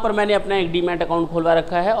 और वहाँ पर मैंने अपना एक डीमैट अकाउंट खोलवा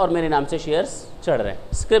रखा है और मेरे नाम से शेयर्स चढ़ रहे हैं,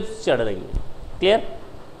 स्क्रिप्ट चढ़ रही हैं। क्लियर?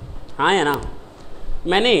 हाँ या ना?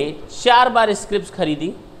 मैंने 4 बार स्क्रिप्ट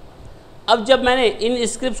खरीदी। अब जब मैंने इन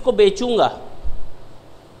स्क्रिप्ट को बेचूंगा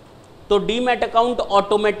तो demat account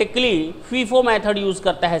automatically FIFO method use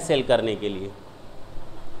करता है सेल करने के लिए।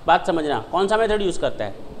 बात समझना, कौन सा मेथड यूज़ करता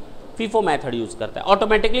है? फीफो मेथड यूज़ करता है।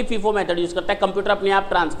 ऑटोमेटिकली फीफो मेथड यूज़ करता है। कंप्यूटर अपने आप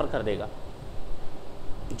ट्रांसफ़र कर देगा।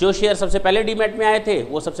 जो शेयर सबसे पहले डीमैट में आए थे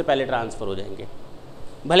वो सबसे पहले ट्रांसफ़र हो जाएंगे,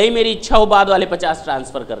 भले ही मेरी इच्छा हो बाद वाले 50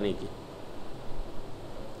 ट्रांसफ़र करने की।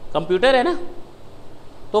 कंप्यूटर है ना,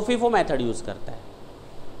 तो फीफो मेथड यूज़ करता है।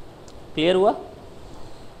 क्लियर हुआ?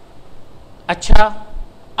 अच्छा,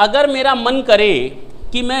 अगर मेरा मन करे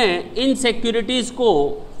कि मैं इन सिक्योरिटीज़ को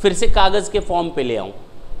फिर से कागज़ के फॉर्म पे ले आऊँ,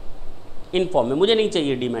 इन फॉर्म में मुझे नहीं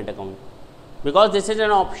चाहिए demat account, because this is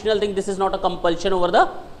an optional thing, this is not a compulsion over the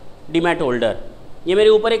demat holder. ये मेरे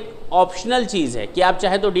ऊपर एक ऑप्शनल चीज़ है कि आप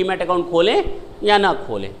चाहे तो डीमैट अकाउंट खोलें या ना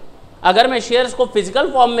खोलें। अगर मैं शेयर्स को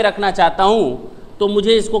फिजिकल फॉर्म में रखना चाहता हूँ तो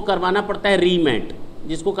मुझे इसको करवाना पड़ता है रीमैट,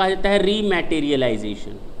 जिसको कहा जाता है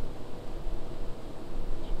रीमैटेरियलाइजेशन,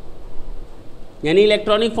 यानी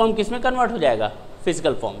इलेक्ट्रॉनिक फॉर्म किस में कन्वर्ट हो जाएगा?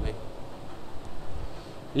 फिजिकल फॉर्म में।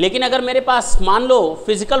 लेकिन अगर मेरे पास मान लो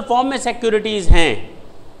फिजिकल फॉर्म में सिक्योरिटीज़ हैं,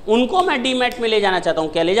 उनको मैं डीमैट में ले जाना चाहता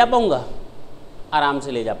हूँ, क्या ले जा पाऊँगा? आराम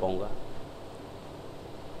से ले जा पाऊँगा।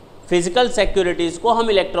 फिजिकल सिक्योरिटीज़ को हम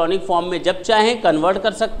इलेक्ट्रॉनिक फॉर्म में जब चाहें कन्वर्ट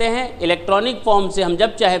कर सकते हैं, इलेक्ट्रॉनिक फॉर्म से हम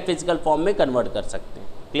जब चाहें फिजिकल फॉर्म में कन्वर्ट कर सकते हैं।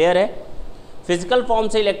 क्लियर है? फिजिकल फॉर्म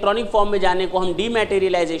से इलेक्ट्रॉनिक फॉर्म में जाने को हम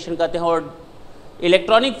डीमैटेरियलाइजेशन कहते हैं और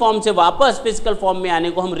इलेक्ट्रॉनिक फॉर्म से वापस फिजिकल फॉर्म में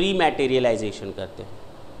आने को हम रीमैटेरियलाइजेशन करते हैं।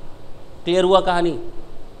 क्लियर हुआ कहानी?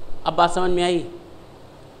 अब बात समझ में आई?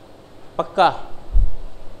 पक्का?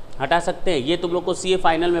 हटा सकते हैं? ये तुम लोग को सीए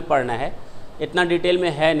फाइनल में पढ़ना है, इतना डिटेल में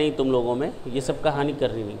है नहीं तुम लोगों में, ये सब कहानी कर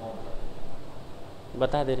रही नहीं,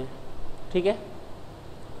 बता दे रहे। ठीक है?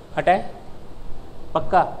 हटाए?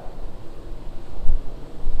 पक्का?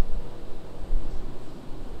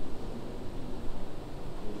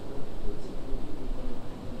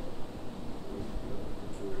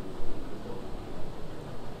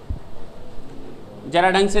 जरा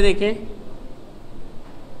ढंग से देखें,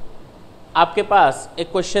 आपके पास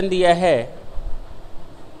एक क्वेश्चन दिया है,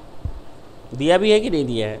 दिया भी है कि नहीं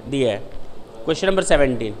दिया है? दिया है। Question number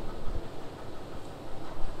 17।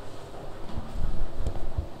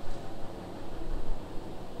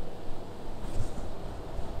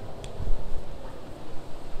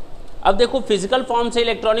 अब देखो, फिजिकल फॉर्म से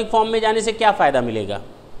इलेक्ट्रॉनिक फॉर्म में जाने से क्या फ़ायदा मिलेगा?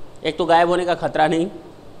 एक तो गायब होने का खतरा नहीं,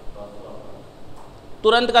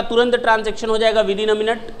 तुरंत का तुरंत ट्रांजैक्शन हो जाएगा विद इन अ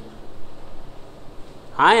मिनट।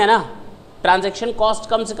 हाँ या ना? ट्रांजैक्शन कॉस्ट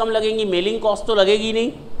कम से कम लगेंगी, मेलिंग कॉस्ट तो लगेगी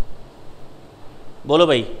नहीं। बोलो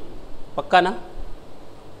भाई, पक्का ना?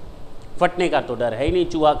 फटने का तो डर है ही नहीं,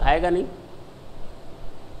 चूहा खाएगा नहीं।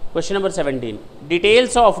 Question number 17,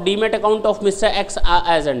 details of demat account of mister x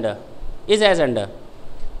as under is as under.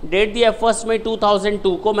 Date दिया 1 मई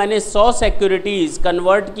 2002 को मैंने 100 सिक्योरिटीज़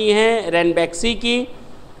कन्वर्ट की हैं रैनबैक्सी की,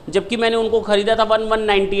 जबकि मैंने उनको ख़रीदा था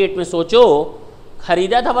 1198 में। सोचो,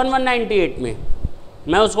 ख़रीदा था 1198 में,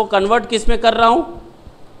 मैं उसको कन्वर्ट किस में कर रहा हूँ?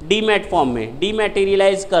 डीमैट फॉर्म में,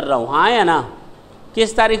 डीमैटेरियलाइज कर रहा हूँ। हाँ या ना?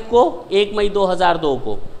 किस तारीख को? 1 मई 2002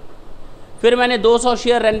 को। फिर मैंने 200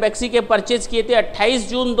 शेयर रैनबैक्सी के परचेज़ किए थे 28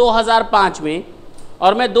 जून 2005 में,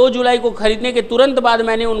 और मैं 2 जुलाई को खरीदने के तुरंत बाद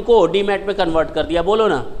मैंने उनको डीमैट में कन्वर्ट कर दिया। बोलो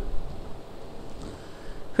ना?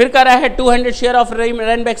 फिर कह रहा है 200 share of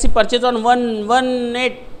Ranbaxy purchase on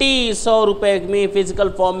 180 100 रुपये में फिजिकल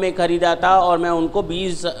फॉर्म में खरीदा था, और मैं उनको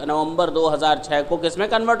 20 नवंबर 2006 को किस में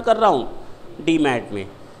कन्वर्ट कर रहा हूँ? डीमैट में।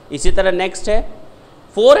 इसी तरह नेक्स्ट है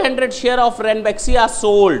 400 share of Ranbaxy are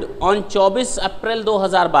sold on 24 अप्रैल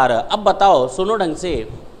 2012। अब बताओ, सुनो ढंग से,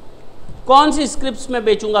 कौन सी स्क्रिप्ट्स में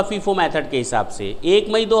बेचूंगा फीफो मेथड के हिसाब से? 1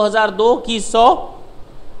 मई 2002 की 100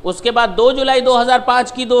 उसके बाद 2 जुलाई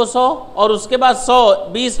 2005 की 200 और उसके बाद 100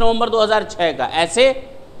 20 नवंबर 2006 का,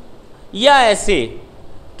 ऐसे या ऐसे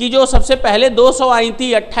कि जो सबसे पहले 200 आई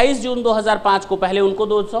थी 28 जून 2005 को, पहले उनको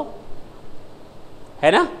 200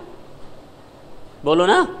 है ना, बोलो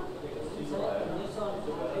ना।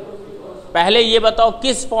 पहले ये बताओ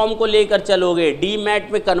किस फॉर्म को लेकर चलोगे,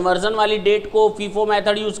 डीमैट में कन्वर्जन वाली डेट को फीफो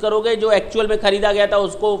मेथड यूज करोगे, जो एक्चुअल में खरीदा गया था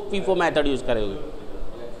उसको फीफो मेथड यूज करोगे।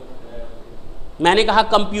 मैंने कहा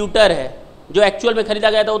कंप्यूटर है, जो एक्चुअल में खरीदा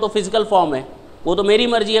गया था वो तो फिजिकल फॉर्म है, वो तो मेरी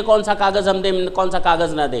मर्जी है कौन सा कागज हम दें कौन सा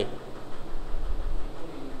कागज ना दे।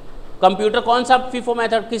 कंप्यूटर कौन सा फीफो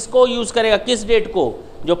मेथड किसको यूज करेगा, किस डेट को,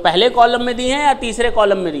 जो पहले कॉलम में दिए हैं या तीसरे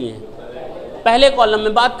कॉलम में दिए हैं, पहले कॉलम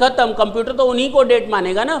में, बात खत्म। कंप्यूटर तो उन्हीं को डेट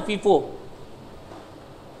मानेगा ना फीफो।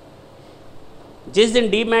 जिस दिन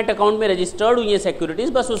डीमैट अकाउंट में रजिस्टर्ड हुई है सिक्योरिटीज,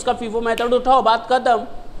 बस उसका फीफो मेथड उठाओ, बात खत्म।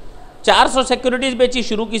 400 सिक्योरिटीज बेची,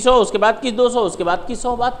 शुरू की 100, उसके बाद की 200, उसके बाद की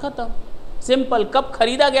 100, बात खत्म। सिंपल। कब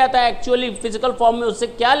खरीदा गया था एक्चुअली फिजिकल फॉर्म में, उससे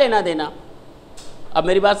क्या लेना देना। अब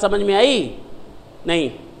मेरी बात समझ में आई नहीं,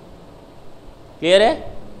 क्लियर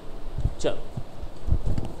है। चलो,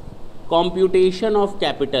 कॉम्प्यूटेशन ऑफ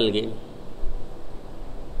कैपिटल गेन।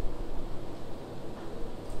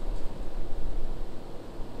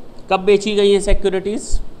 कब बेची गई हैं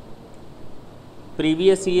securities,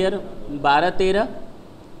 previous year 12-13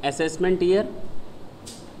 assessment year.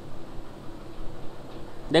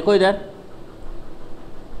 देखो इधर,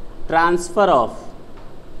 transfer of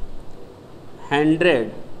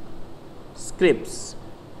 100 scripts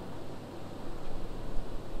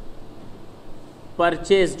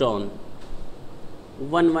purchased on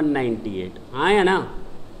 1198। हाँ या ना,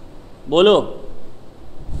 बोलो,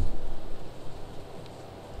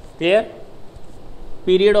 क्लियर।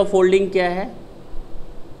 पीरियड ऑफ होल्डिंग क्या है,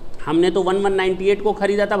 हमने तो 1198 को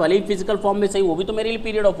खरीदा था, भले ही फिजिकल फॉर्म में सही, वो भी तो मेरे लिए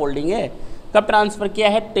पीरियड ऑफ होल्डिंग है। कब ट्रांसफर किया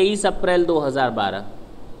है, 23 अप्रैल 2012।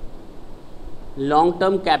 Long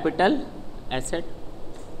term capital asset,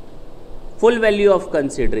 full value of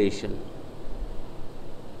consideration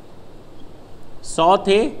 100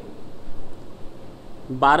 थे,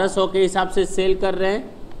 1200 के हिसाब से सेल कर रहे हैं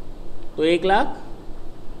तो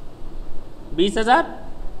 1,20,000।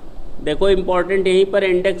 देखो इंपॉर्टेंट यहीं पर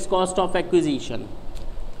इंडेक्स कॉस्ट ऑफ एक्विजिशन।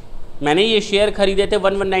 मैंने ये शेयर खरीदे थे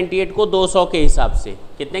 1198 को 200 के हिसाब से।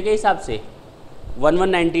 कितने के हिसाब से,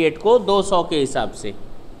 1198 को 200 के हिसाब से।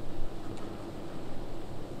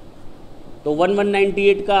 तो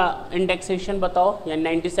 1198 का इंडेक्सेशन बताओ, या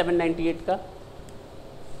 9798 का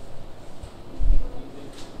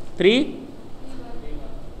 3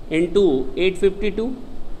 × 852।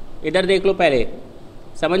 इधर देख लो पहले,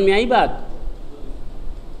 समझ में आई बात,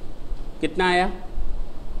 कितना आया,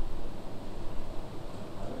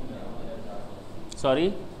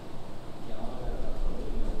 सॉरी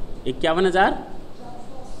 51,000।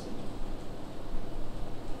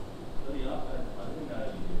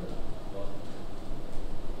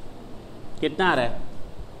 कितना आ रहा है,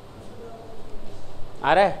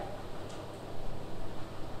 आ रहा है।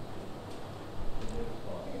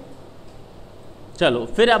 चलो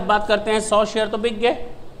फिर अब बात करते हैं, 100 शेयर तो बिक गए,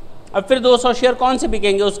 अब फिर 200 शेयर कौन से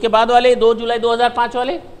बिकेंगे, उसके बाद वाले 2 जुलाई 2005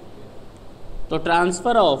 वाले। तो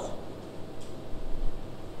ट्रांसफर ऑफ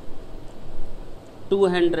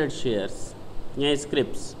 200 शेयर्स या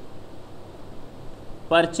scripts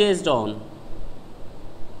purchased on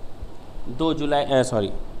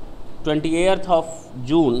 28th of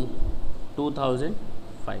June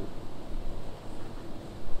 2005।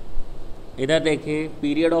 इधर देखिए,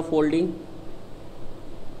 पीरियड ऑफ होल्डिंग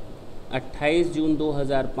 28 जून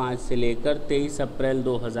 2005 से लेकर 23 अप्रैल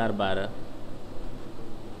 2012।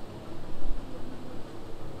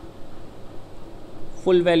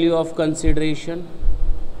 Full value of consideration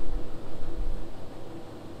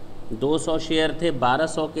 200 share थे,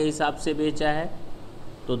 1200 के हिसाब से बेचा है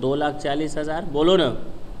तो 2,40,000, बोलो ना,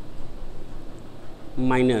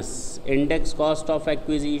 minus index cost of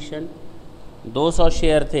acquisition 200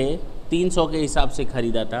 share थे, 300 के हिसाब से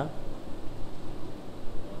खरीदा था,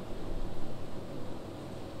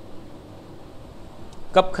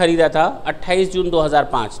 कब खरीदा था, 28 जून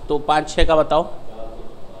 2005। तो 5-6 का बताओ,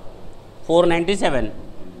 497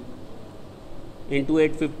 ×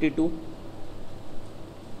 852,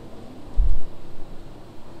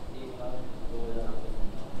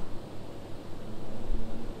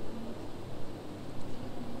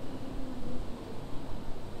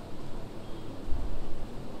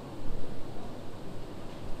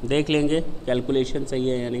 देख लेंगे कैलकुलेशन सही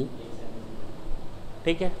है या नहीं,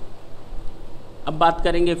 ठीक है। अब बात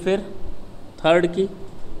करेंगे फिर थर्ड की,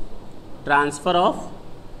 ट्रांसफ़र ऑफ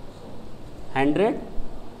 100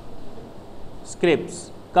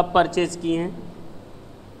 स्क्रिप्ट्स कब परचेज किए हैं,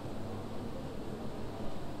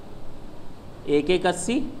 एक एक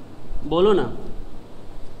 80, बोलो ना।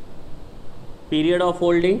 पीरियड ऑफ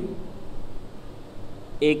होल्डिंग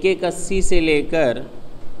एक एक 80 से लेकर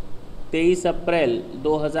 23 अप्रैल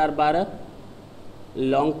 2012,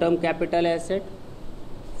 long term capital asset,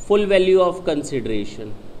 full value of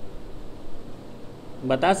consideration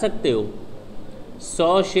बता सकते हो।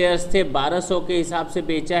 100 शेयर्स थे, 1200 के हिसाब से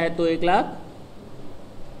बेचा है तो 1 lakh,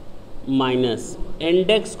 minus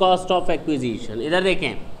index cost of acquisition. इधर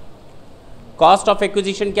देखें, कॉस्ट ऑफ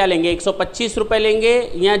एक्विजिशन क्या लेंगे, 125 रुपये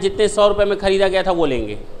लेंगे या जितने 100 रुपये में खरीदा गया था वो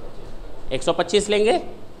लेंगे, 125 लेंगे,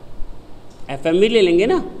 एफएमवी ले लेंगे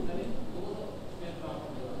ना।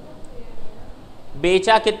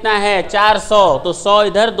 बेचा कितना है 400, तो 100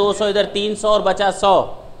 इधर, 200 इधर, 300 और बचा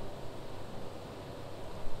 100,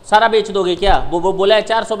 सारा बेच दोगे क्या? वो बोला है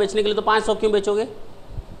 400 बेचने के लिए, तो 500 क्यों बेचोगे?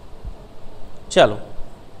 चलो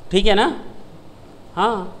ठीक है ना।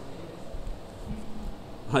 हाँ,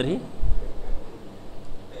 अरे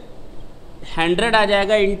 100 आ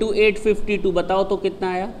जाएगा इंटू 852, बताओ तो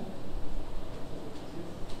कितना आया?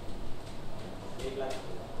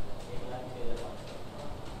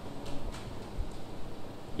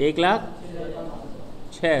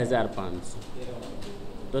 1,06,500,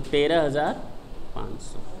 तो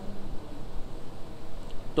 13,500।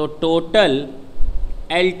 तो टोटल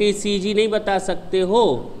LTCG नहीं बता सकते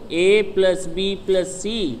हो, A plus B plus C,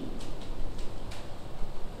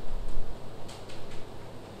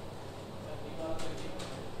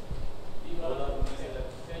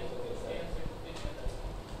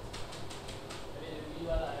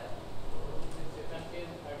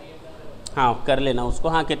 हाँ कर लेना उसको।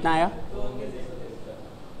 हाँ कितना आया?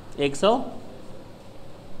 100।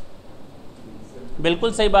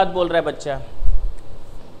 बिल्कुल सही बात बोल रहा है बच्चा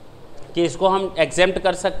कि इसको हम एग्जेम्प्ट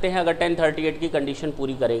कर सकते हैं अगर 1038 की कंडीशन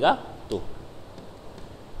पूरी करेगा तो।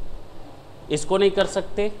 इसको नहीं कर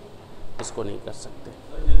सकते, इसको नहीं कर सकते।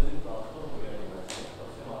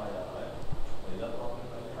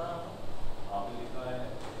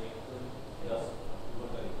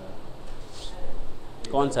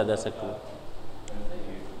 कौन सा 10 अक्टूबर?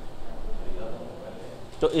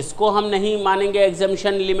 तो इसको हम नहीं मानेंगे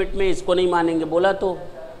एग्जम्पशन लिमिट में, इसको नहीं मानेंगे बोला तो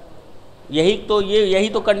यही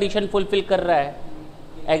तो कंडीशन फुलफिल कर रहा है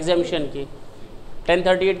एग्जम्पशन की।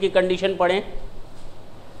 1038 की कंडीशन पढ़ें।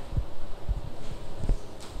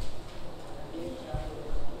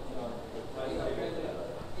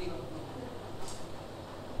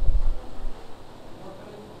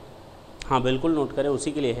 हाँ बिल्कुल नोट करें,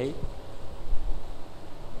 उसी के लिए है।